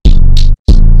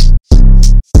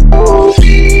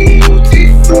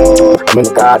I'm in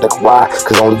the God, that's why. Cause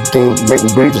the only thing make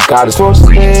me breathe is God is for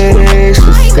space,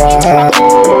 the sky.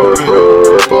 Oh,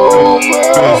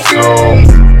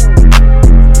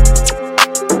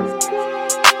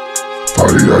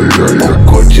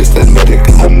 gorgeous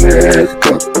America,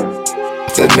 America.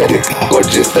 It's America,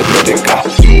 gorgeous America.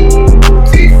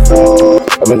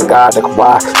 I'm in the God, that's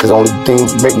why. Cause the only thing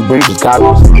make me breathe is God.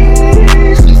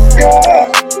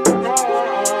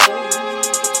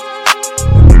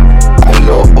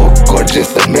 Hello, oh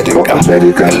gorgeous America,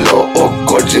 America. Hello, oh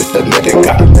gorgeous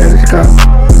America, America.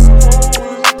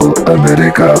 Oh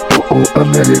America, oh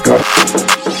America.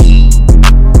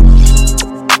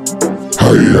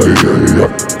 Hey, hey, hey, hey.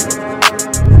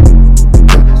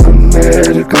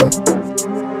 America.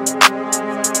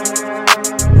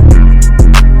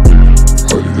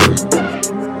 Hey, hey.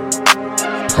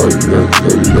 Hey, hey,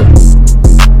 hey, hey.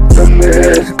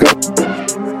 America.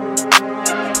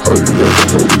 Hey, hey,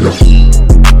 hey, hey. America.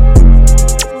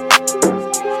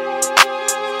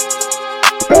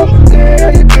 Hey, hey,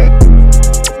 hey, hey.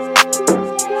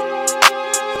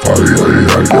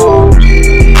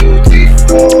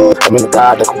 I'm in the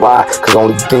God, that's why. Cause the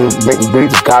only thing make me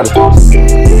breathe is God. Oh,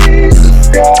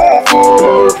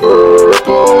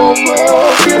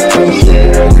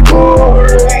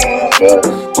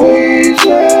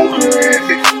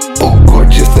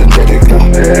 gorgeous America,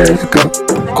 America.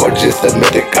 Gorgeous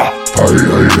America,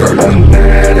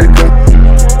 America.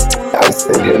 I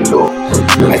say hello, I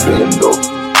say hello.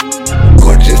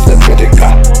 Gorgeous America,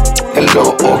 hello,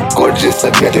 oh gorgeous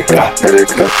America,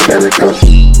 America, America.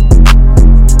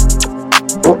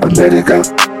 Oh, America.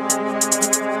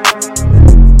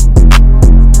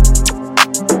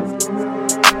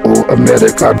 Oh,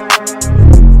 America.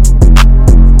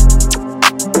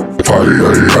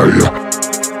 Fire, fire.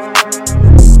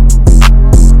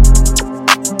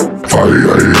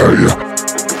 Fire, fire.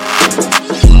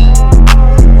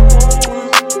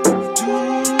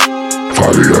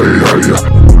 Fire, fire.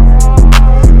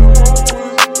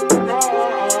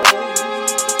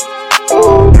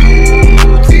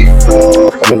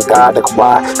 I'm in the God, that's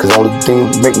why. Cause the only thing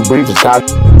make me breathe is God.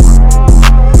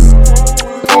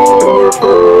 Fire,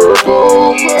 fire, fire,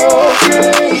 fire.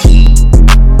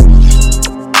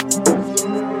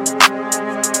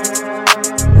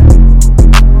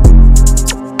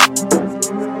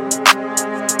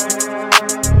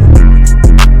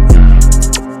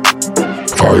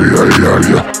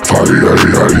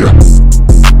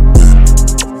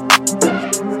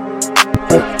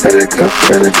 America,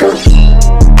 America.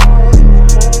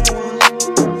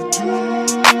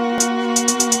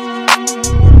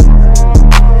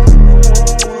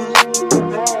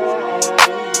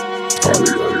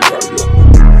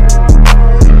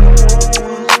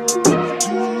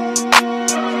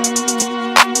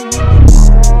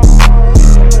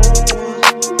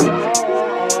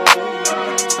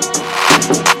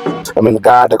 I'm in the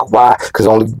God, that's why. Cause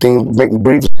the only thing make me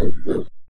breathe.